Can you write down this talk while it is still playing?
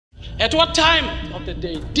At what time of the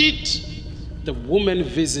day did the woman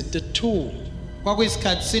visit the tomb?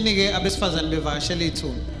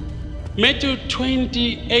 Matthew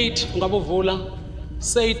 28,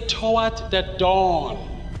 say toward the dawn.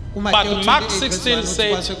 But Mark 16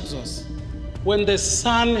 says, when the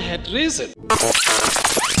sun had risen.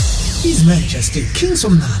 His Majesty King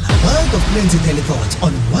Somnala, World of Plenty teleports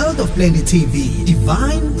on World of Plenty TV.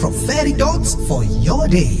 Divine prophetic dots for your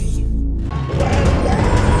day.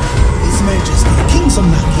 His Majesty King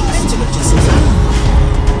Somnala, Plentiologist.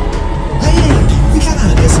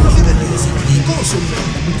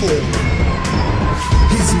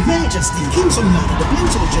 His Majesty King Somnala, the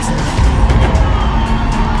Plentiologist.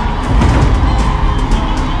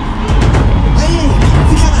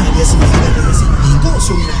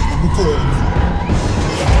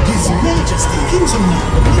 His Majesty King Somnala,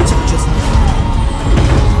 the Plentiologist.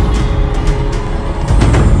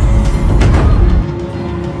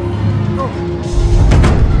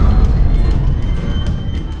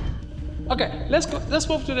 Okay, let's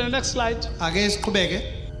move to the next slide.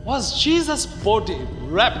 Was Jesus' body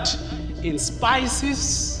wrapped in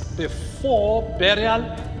spices before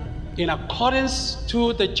burial in accordance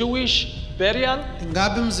to the Jewish burial?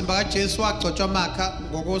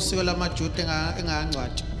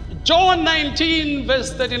 John 19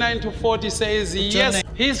 verse 39 to 40 says, yes,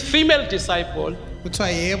 his female disciple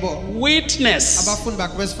witness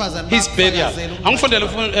his burial.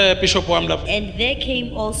 And there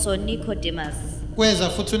came also Nicodemus,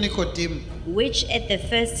 which at the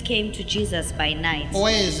first came to Jesus by night,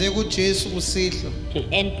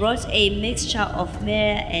 and brought a mixture of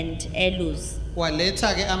myrrh and aloes,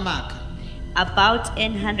 about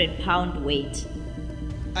 100-pound weight.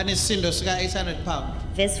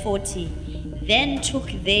 Verse 40. Then took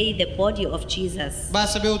they the body of Jesus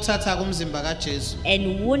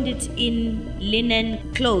and wound it in linen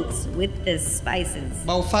clothes with the spices,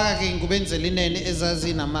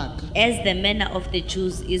 as the manner of the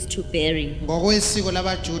Jews is to bury.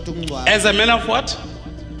 As a manner of what?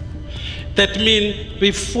 That means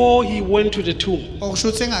before he went to the tomb,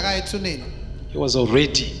 he was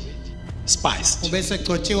already spiced.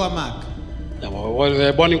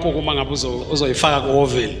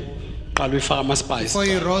 Before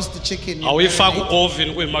you roast the chicken, you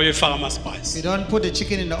don't put the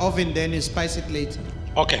chicken in the oven, then you spice it later.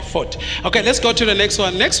 Okay, fourth. Okay, let's go to the next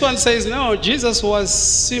one. Next one says, no, Jesus was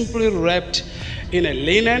simply wrapped in a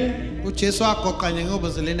linen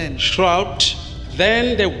shroud.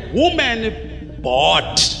 Then the woman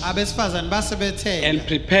bought and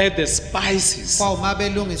prepared the spices so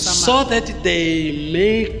that they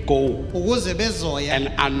may go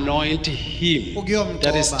and anoint him.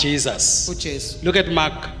 That is Jesus. Look at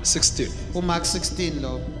Mark 16. Mark 16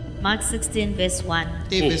 though. Mark 16 verse 1.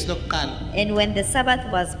 And when the Sabbath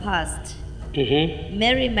was past,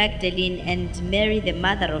 Mary Magdalene and Mary the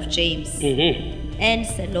mother of James and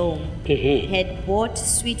Salome had bought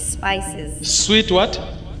sweet spices. Sweet what?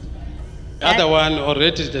 The other one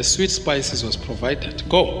already the sweet spices was provided.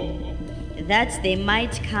 Go. That they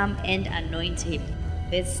might come and anoint him.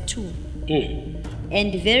 Verse 2.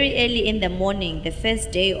 And very early in the morning, the first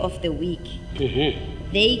day of the week,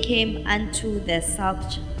 they came unto the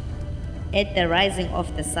south at the rising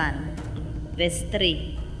of the sun. Verse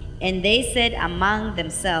 3. And they said among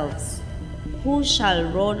themselves, who shall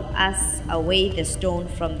roll us away the stone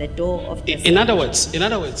from the door of the In other words,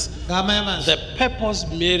 the purpose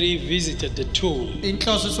Mary visited the tomb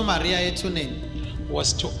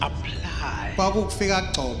was to apply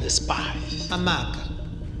the spice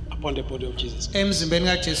upon the body of Jesus. When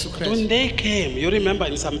they came, you remember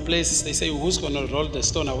in some places they say, who's going to roll the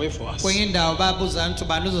stone away for us? Because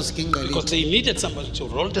they needed somebody to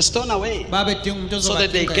roll the stone away so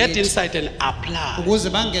that they get inside and apply.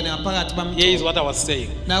 Here is what I was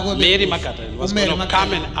saying. Mary Magdalene was going to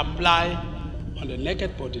come and apply on the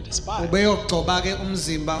naked body the spice.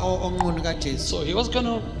 So he was going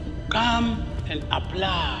to come and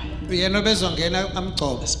apply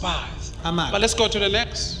the spice. But let's go to the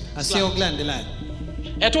next. At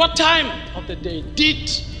what time of the day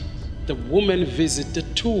did the woman visit the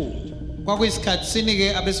tomb?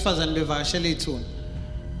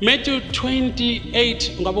 Matthew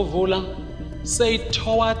 28, say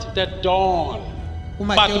toward the dawn.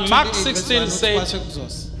 But Mark 16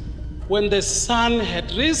 says, when the sun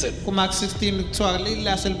had risen. Maybe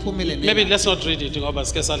let's not read it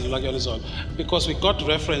because we got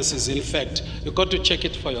references. In fact, you got to check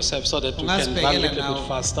it for yourself so that you can run a little bit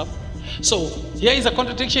faster. So here is a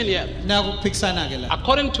contradiction here.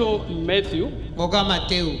 According to Matthew,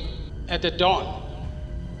 at the dawn.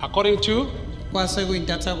 According to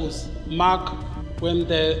Mark when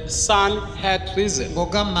the sun had risen.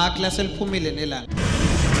 ngokaMark laseliphumile nelanga.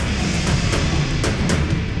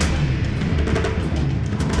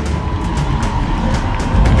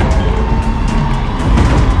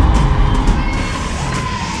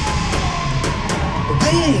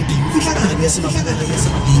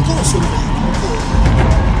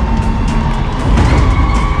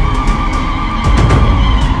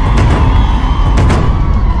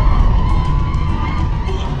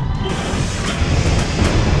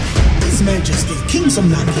 His Majesty, King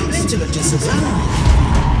Somnala, Plentiologist is alive.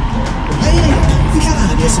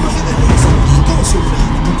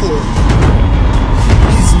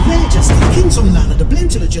 His Majesty, King Somnala, the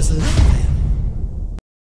Plentiologist is alive.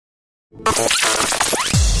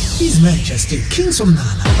 His Majesty, King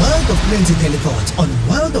Somnala, World of Plenty teleports on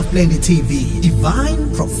World of Plenty TV.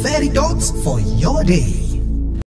 Divine prophetic thoughts for your day.